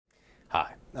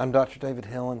Hi, I'm Dr. David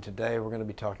Hill, and today we're going to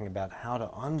be talking about how to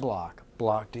unblock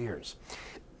blocked ears.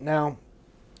 Now,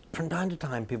 from time to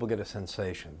time, people get a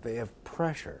sensation. They have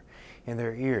pressure in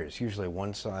their ears, usually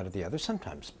one side or the other,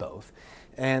 sometimes both,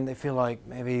 and they feel like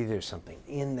maybe there's something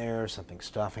in there, something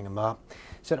stuffing them up.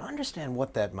 So to understand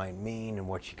what that might mean and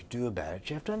what you could do about it,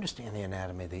 you have to understand the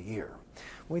anatomy of the ear.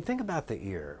 When we think about the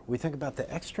ear, we think about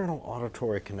the external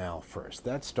auditory canal first.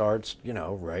 That starts,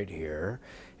 right here.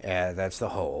 That's the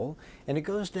hole, and it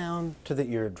goes down to the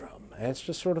eardrum. And it's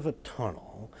just sort of a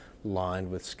tunnel lined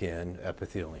with skin,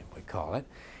 epithelium, we call it.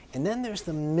 And then there's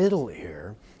the middle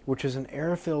ear, which is an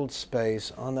air-filled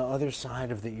space on the other side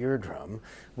of the eardrum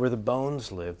where the bones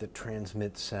live that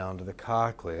transmit sound to the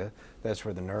cochlea. That's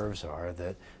where the nerves are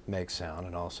that make sound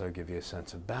and also give you a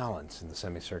sense of balance, and the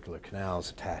semicircular canal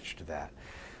is attached to that.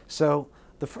 So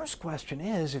the first question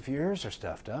is, if your ears are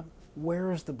stuffed up,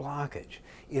 where is the blockage?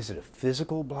 Is it a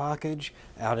physical blockage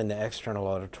out in the external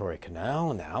auditory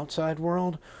canal in the outside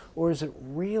world? Or is it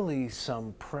really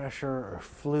some pressure or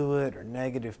fluid or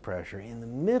negative pressure in the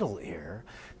middle ear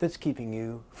that's keeping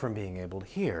you from being able to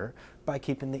hear by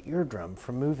keeping the eardrum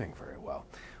from moving very well?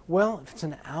 Well, if it's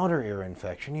an outer ear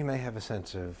infection, you may have a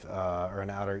sense of, or an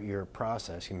outer ear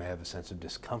process, you may have a sense of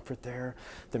discomfort there.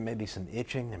 There may be some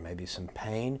itching, there may be some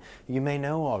pain. You may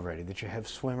know already that you have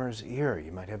swimmer's ear.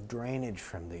 You might have drainage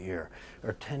from the ear,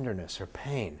 or tenderness or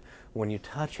pain when you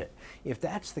touch it. If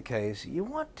that's the case, you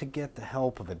want to get the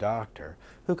help of a doctor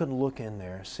who can look in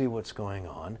there, see what's going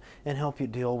on, and help you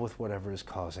deal with whatever is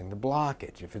causing the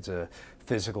blockage. If it's a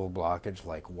physical blockage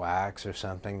like wax or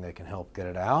something, they can help get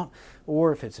it out.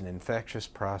 Or if it's an infectious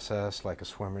process like a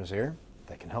swimmer's ear,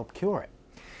 they can help cure it.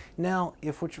 Now,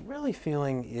 if what you're really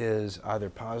feeling is either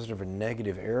positive or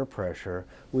negative air pressure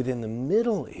within the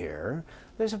middle ear,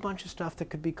 there's a bunch of stuff that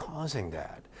could be causing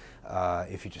that.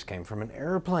 If you just came from an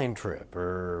airplane trip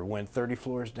or went 30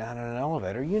 floors down in an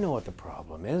elevator, you know what the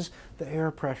problem is. The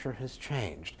air pressure has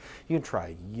changed. You can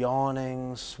try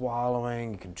yawning,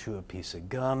 swallowing, you can chew a piece of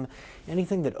gum.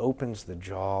 Anything that opens the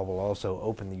jaw will also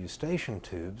open the eustachian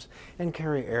tubes and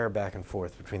carry air back and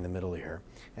forth between the middle ear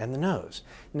and the nose.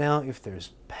 Now, if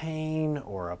there's pain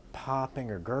or a popping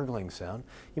or gurgling sound,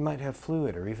 you might have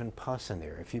fluid or even pus in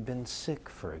there if you've been sick,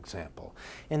 for example.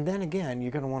 And then again,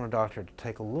 you're going to want a doctor to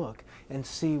take a look and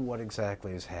see what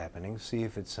exactly is happening, see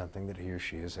if it's something that he or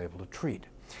she is able to treat.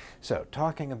 So,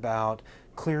 talking about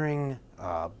clearing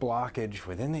blockage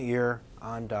within the ear,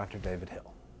 I'm Dr. David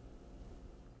Hill.